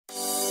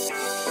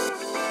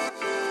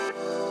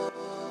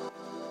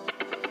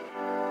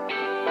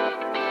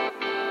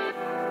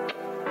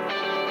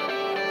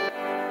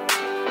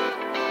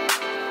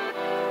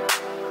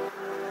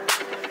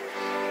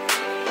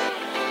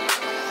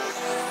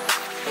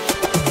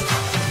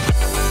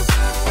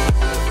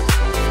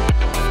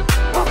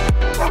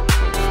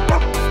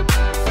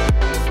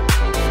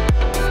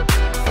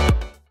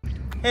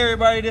Hey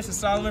everybody, this is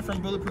Solomon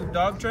from Bulletproof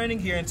Dog Training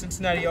here in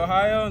Cincinnati,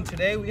 Ohio, and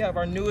today we have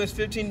our newest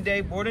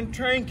 15-day board and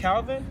train,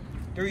 Kalvin,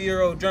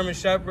 3-year-old German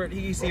Shepherd.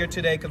 He's here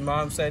today because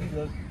Mom said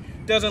he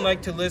doesn't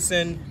like to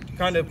listen,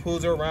 kind of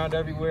pulls her around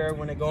everywhere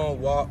when they go on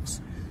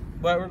walks,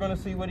 but we're going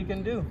to see what he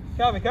can do.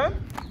 Kalvin, come.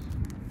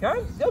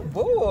 Come. Good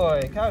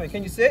boy. Kalvin,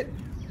 can you sit?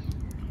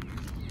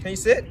 Can you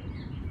sit?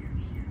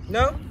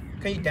 No?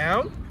 Can you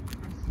down?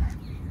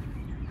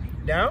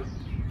 Down?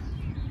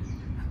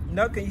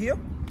 No, can you heel?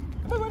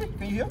 Come on, buddy.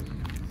 Can you heel?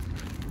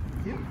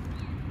 Heel?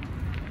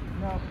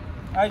 No.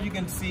 As you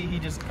can see, he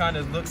just kind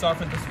of looks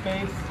off into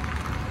space.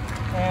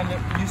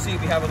 And you see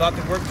we have a lot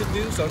of work to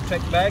do, so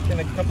check back in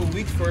a couple of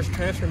weeks for his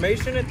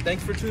transformation, and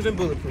thanks for choosing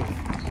Bulletproof.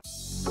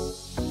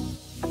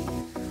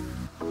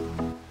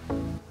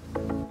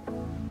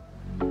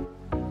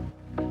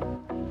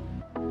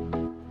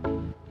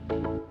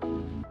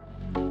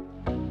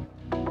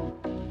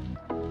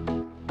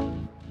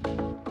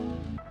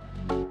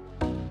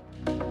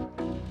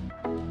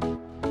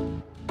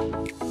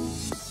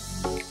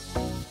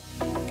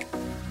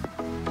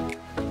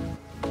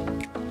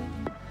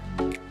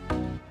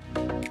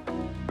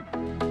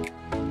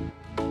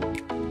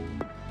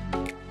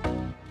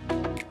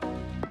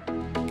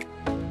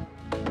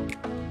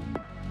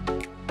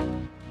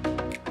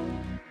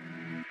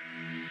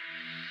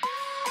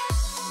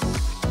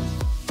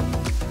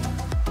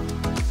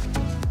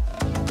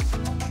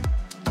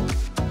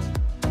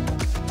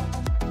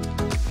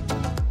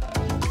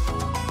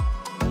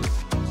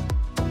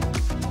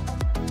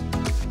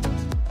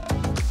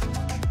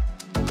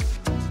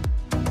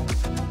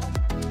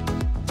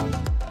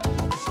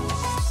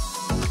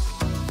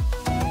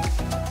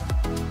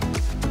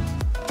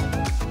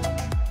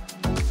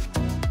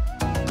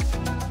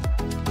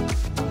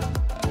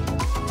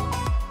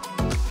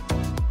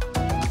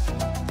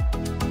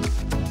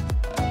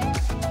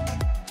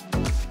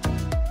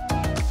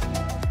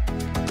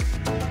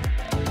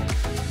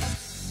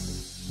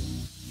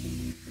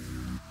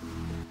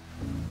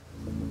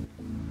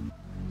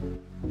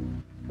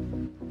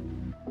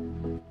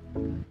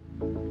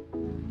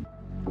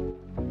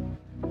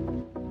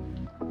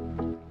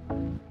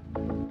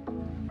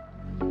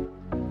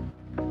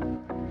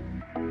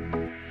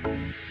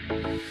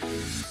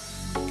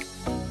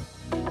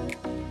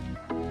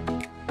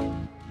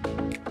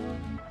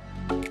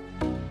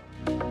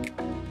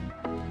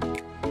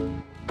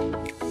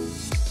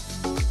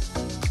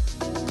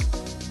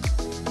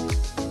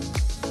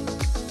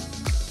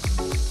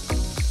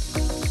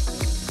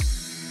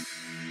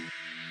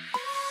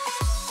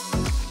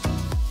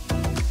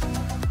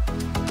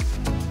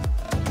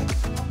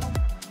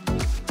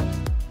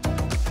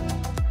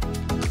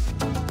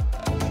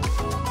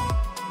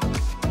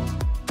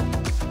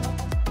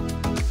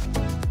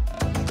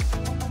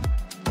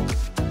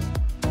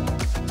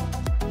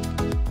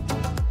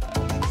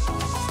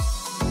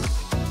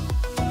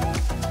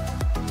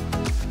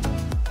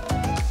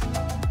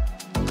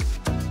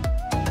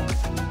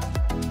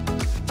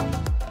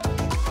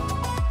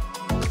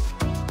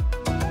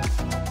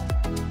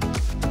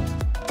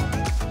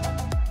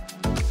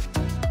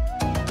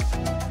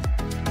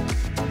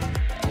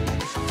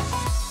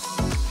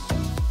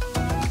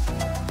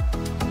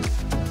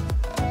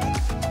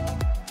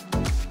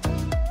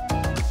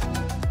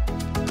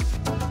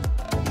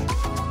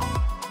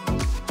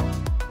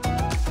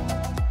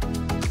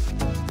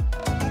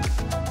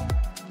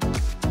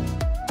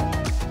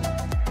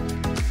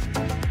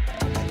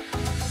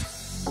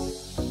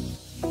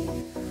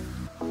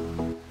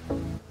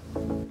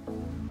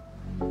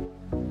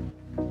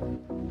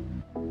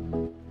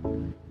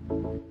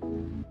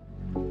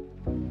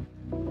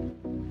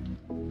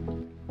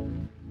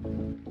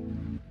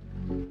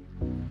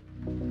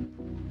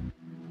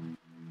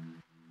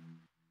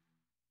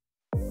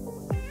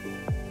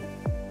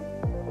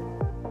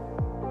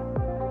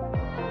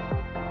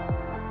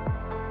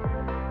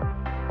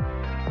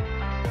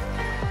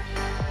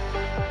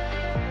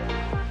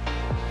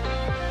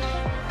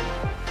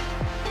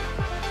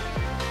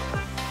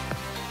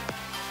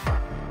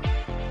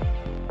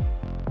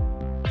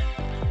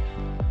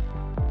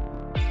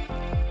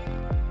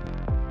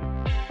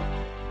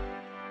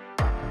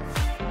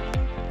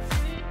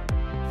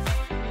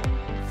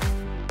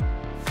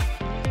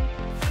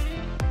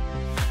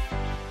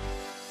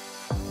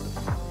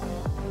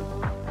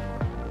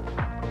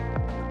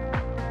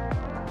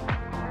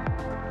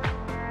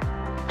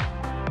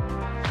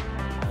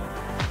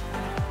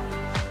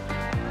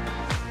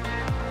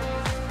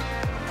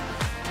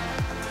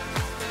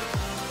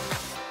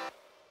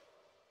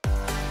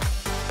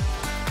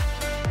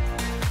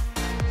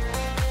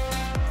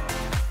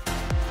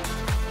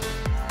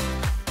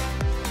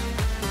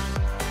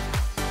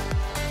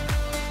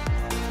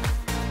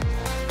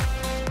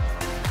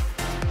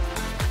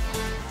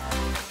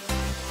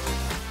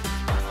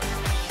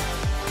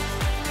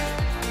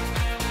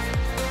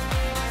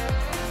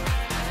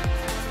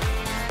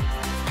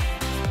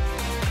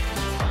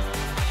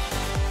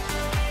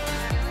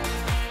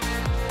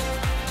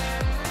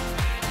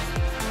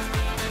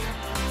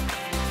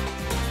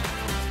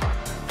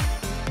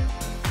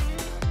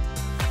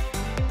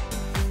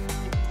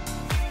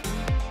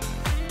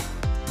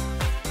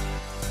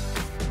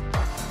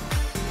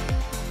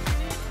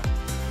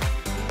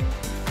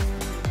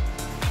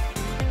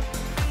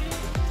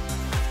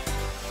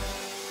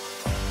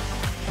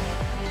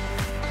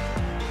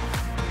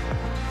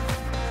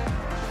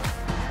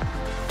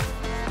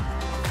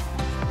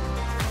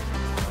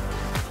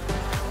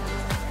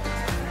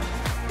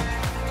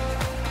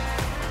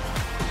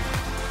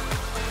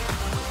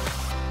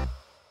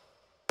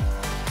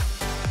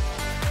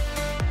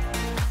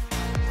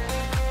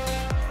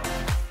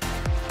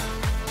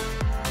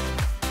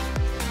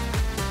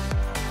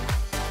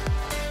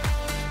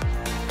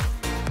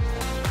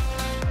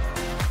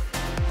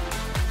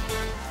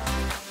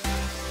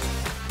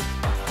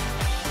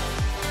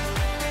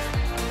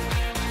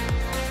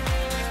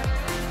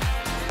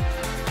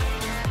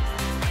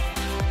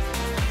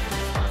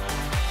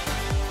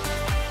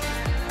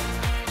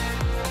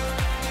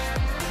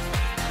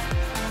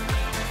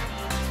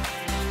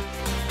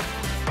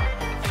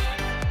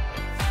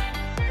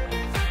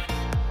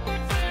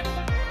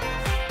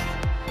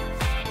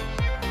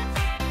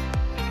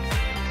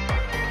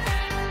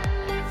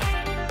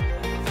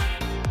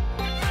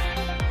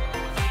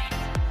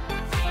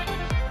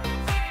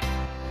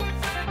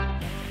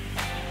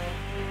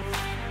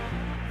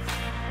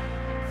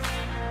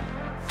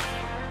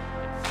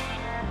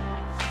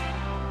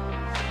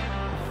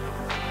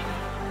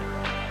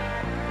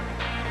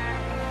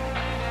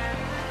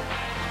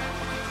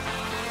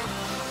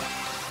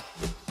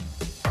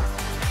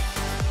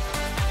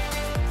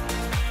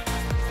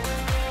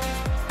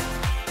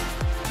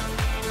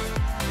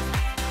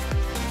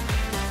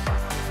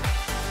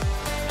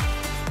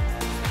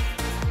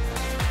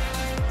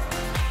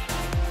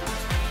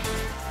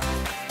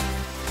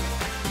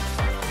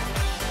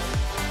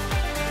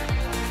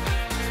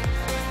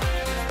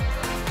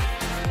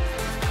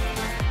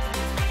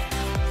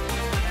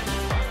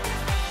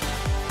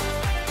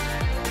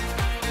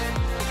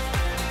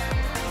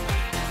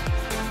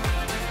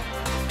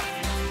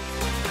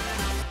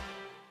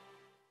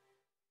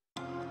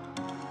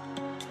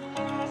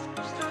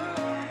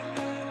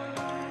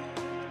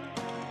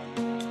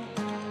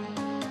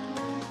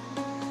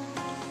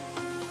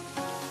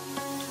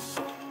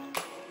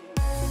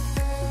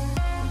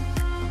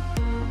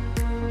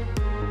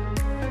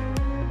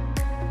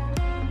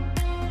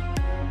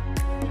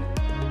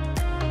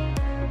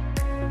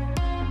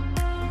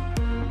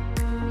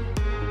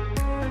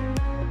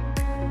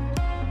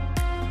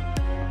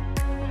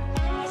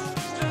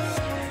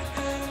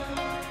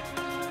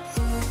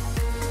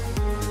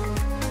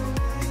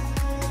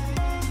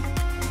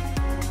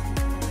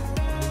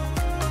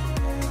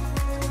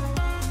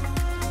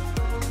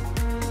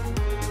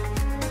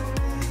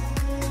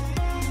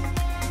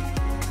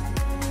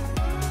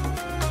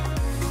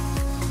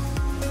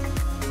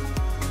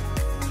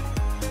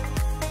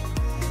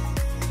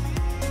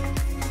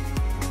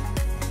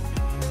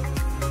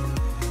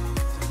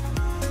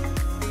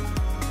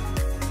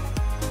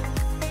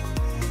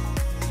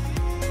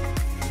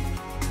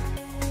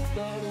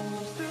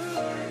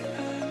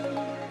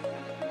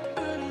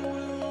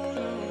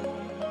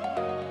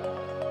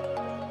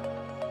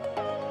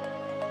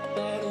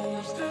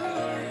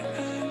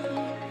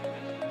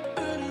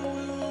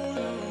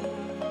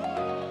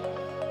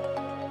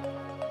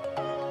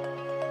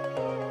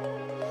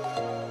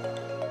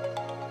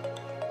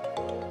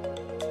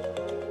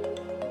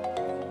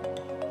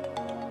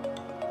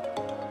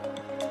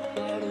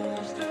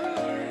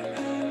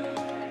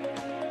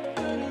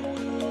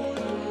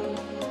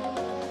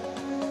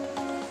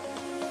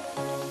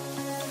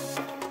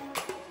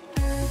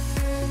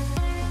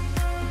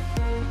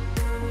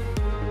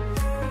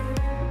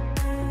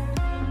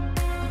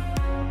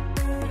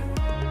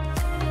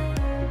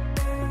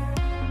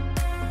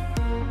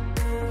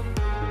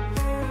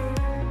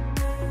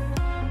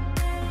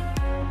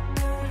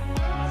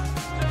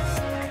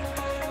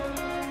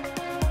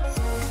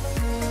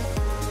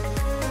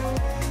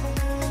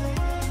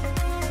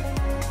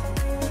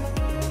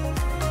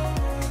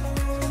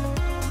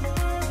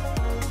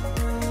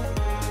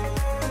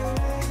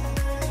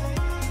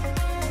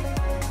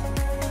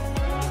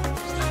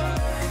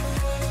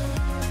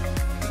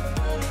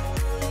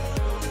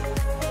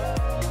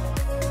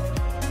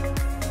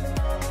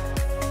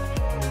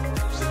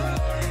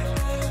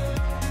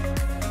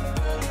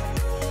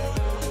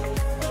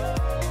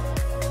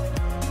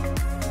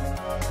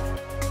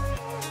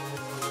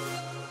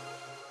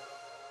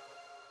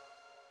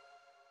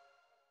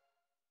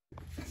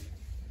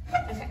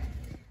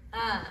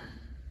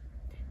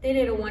 They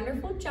did a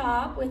wonderful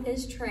job with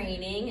his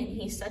training, and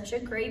he's such a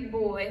great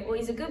boy. Well,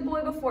 he's a good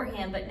boy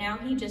beforehand, but now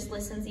he just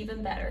listens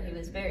even better. He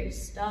was very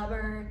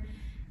stubborn,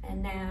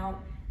 and now,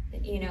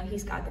 you know,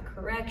 he's got the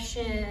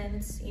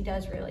corrections. He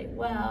does really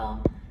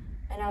well.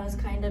 And I was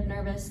kind of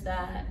nervous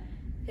that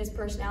his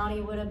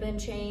personality would have been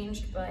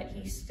changed, but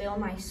he's still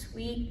my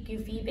sweet,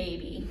 goofy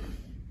baby.